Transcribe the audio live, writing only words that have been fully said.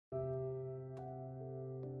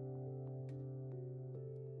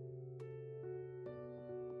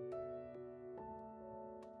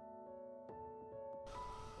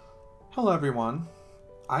Hello everyone.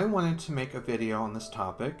 I wanted to make a video on this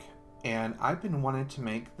topic, and I've been wanting to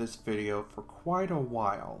make this video for quite a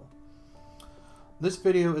while. This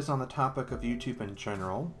video is on the topic of YouTube in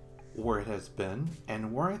general, where it has been,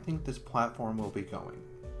 and where I think this platform will be going.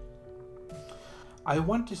 I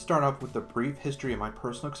want to start off with a brief history of my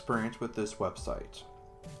personal experience with this website.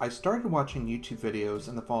 I started watching YouTube videos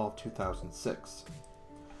in the fall of 2006.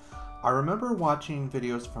 I remember watching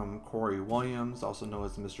videos from Corey Williams, also known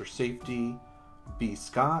as Mr. Safety, B.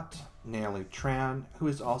 Scott, Natalie Tran, who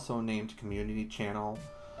is also named Community Channel,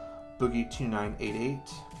 Boogie2988,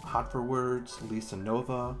 Hot for Words, Lisa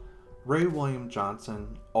Nova, Ray William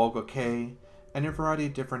Johnson, Olga K, and a variety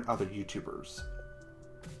of different other YouTubers.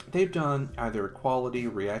 They've done either quality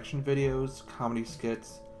reaction videos, comedy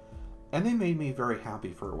skits, and they made me very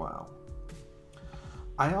happy for a while.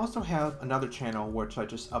 I also have another channel which I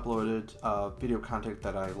just uploaded video content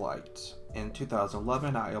that I liked. In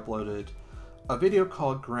 2011, I uploaded a video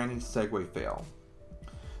called Granny Segway Fail,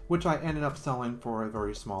 which I ended up selling for a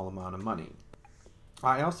very small amount of money.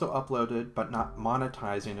 I also uploaded, but not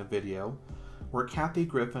monetizing, a video where Kathy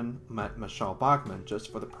Griffin met Michelle Bachmann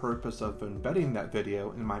just for the purpose of embedding that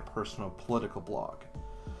video in my personal political blog.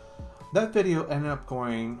 That video ended up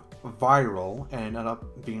going viral and ended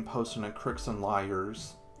up being posted on Crooks and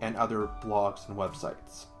Liars and other blogs and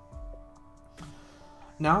websites.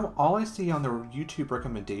 Now, all I see on the YouTube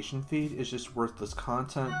recommendation feed is just worthless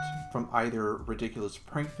content from either ridiculous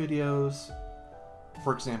prank videos,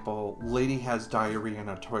 for example, lady has diarrhea in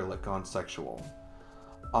a toilet gone sexual,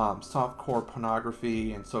 softcore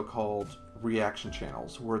pornography, and so-called reaction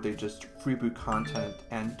channels where they just freeboot content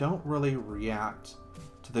and don't really react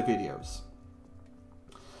to the videos.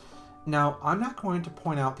 Now, I'm not going to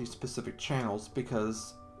point out these specific channels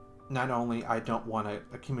because not only I don't want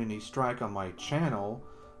a community strike on my channel,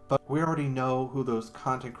 but we already know who those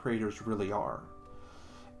content creators really are.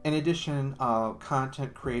 In addition,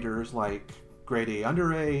 content creators like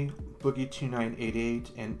GradeAUnderA,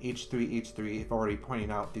 Boogie2988, and H3H3 have already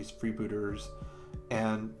pointed out these freebooters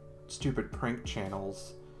and stupid prank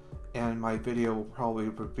channels, and my video will probably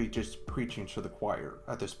be just preaching to the choir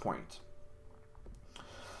at this point.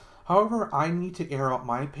 However, I need to air out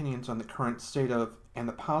my opinions on the current state of and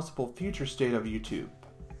the possible future state of YouTube.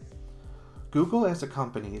 Google as a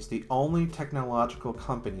company is the only technological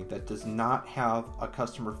company that does not have a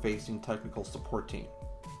customer-facing technical support team.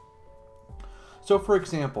 So for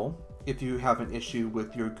example, if you have an issue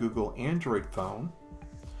with your Google Android phone,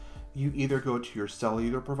 you either go to your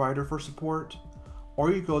cellular provider for support,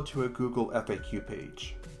 or you go to a Google FAQ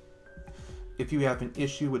page. If you have an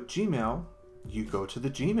issue with Gmail, you go to the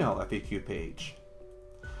Gmail FAQ page.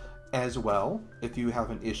 As well, if you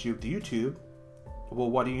have an issue with YouTube, well,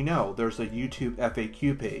 what do you know? There's a YouTube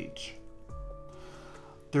FAQ page.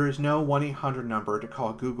 There is no 1-800 number to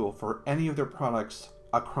call Google for any of their products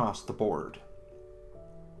across the board.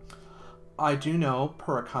 I do know,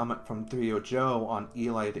 per a comment from 3O Joe on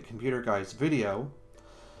Eli the Computer Guy's video,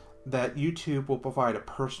 that YouTube will provide a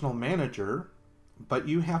personal manager, but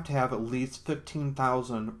you have to have at least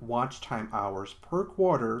 15,000 watch time hours per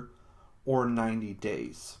quarter or 90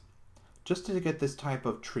 days just to get this type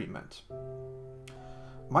of treatment.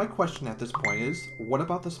 My question at this point is, what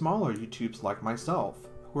about the smaller YouTubes like myself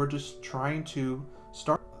who are just trying to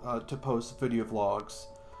start to post video vlogs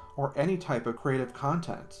or any type of creative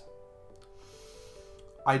content?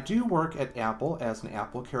 I do work at Apple as an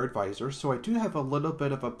Apple Care Advisor, so I do have a little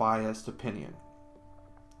bit of a biased opinion.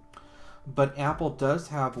 But Apple does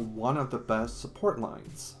have one of the best support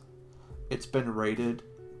lines. It's been rated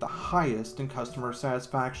the highest in customer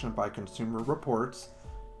satisfaction by Consumer Reports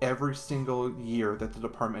every single year that the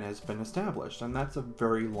department has been established, and that's a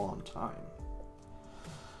very long time.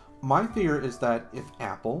 My fear is that if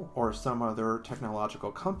Apple or some other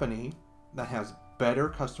technological company that has better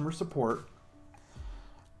customer support,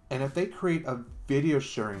 and if they create a video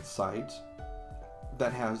sharing site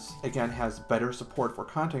that has better support for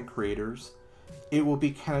content creators, it will be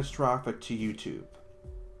catastrophic to YouTube.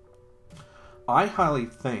 I highly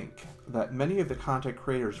think that many of the content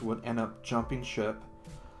creators would end up jumping ship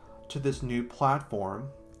to this new platform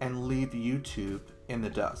and leave YouTube in the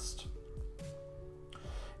dust.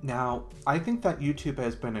 Now, I think that YouTube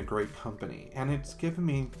has been a great company, and it's given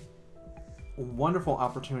me wonderful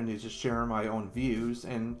opportunities to share my own views,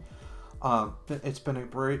 and it's been a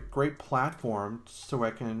great platform so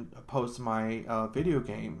I can post my video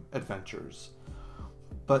game adventures.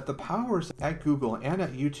 But the powers at Google and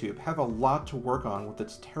at YouTube have a lot to work on with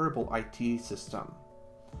its terrible IT system.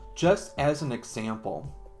 Just as an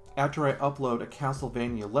example, after I upload a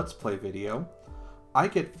Castlevania Let's Play video, I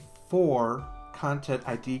get 4 content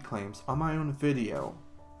ID claims on my own video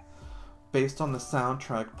based on the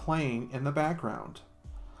soundtrack playing in the background,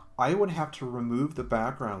 I would have to remove the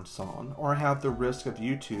background song or have the risk of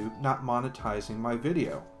YouTube not monetizing my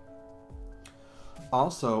video.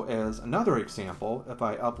 Also, as another example, if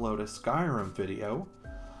I upload a Skyrim video,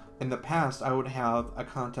 in the past I would have a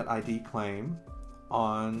content ID claim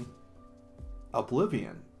on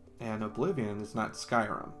Oblivion, and Oblivion is not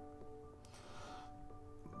Skyrim.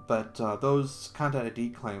 But those content ID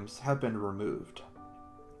claims have been removed.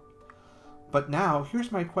 But now,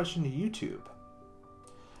 here's my question to YouTube.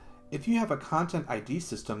 If you have a content ID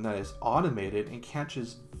system that is automated and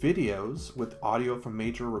catches videos with audio from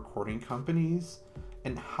major recording companies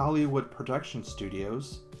and Hollywood production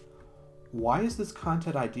studios, why is this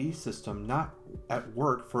content ID system not at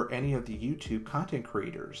work for any of the YouTube content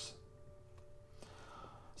creators?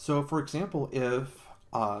 So, for example, if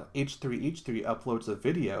H3H3 uploads a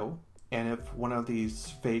video, and if one of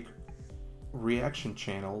these fake reaction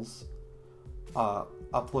channels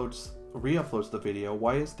re-uploads the video,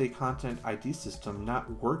 why is the content ID system not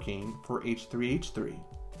working for H3H3?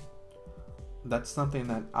 That's something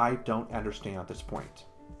that I don't understand at this point.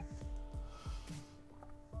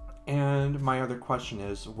 And my other question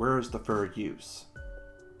is, where is the fair use?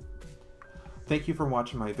 Thank you for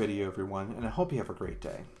watching my video, everyone, and I hope you have a great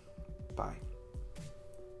day. Bye.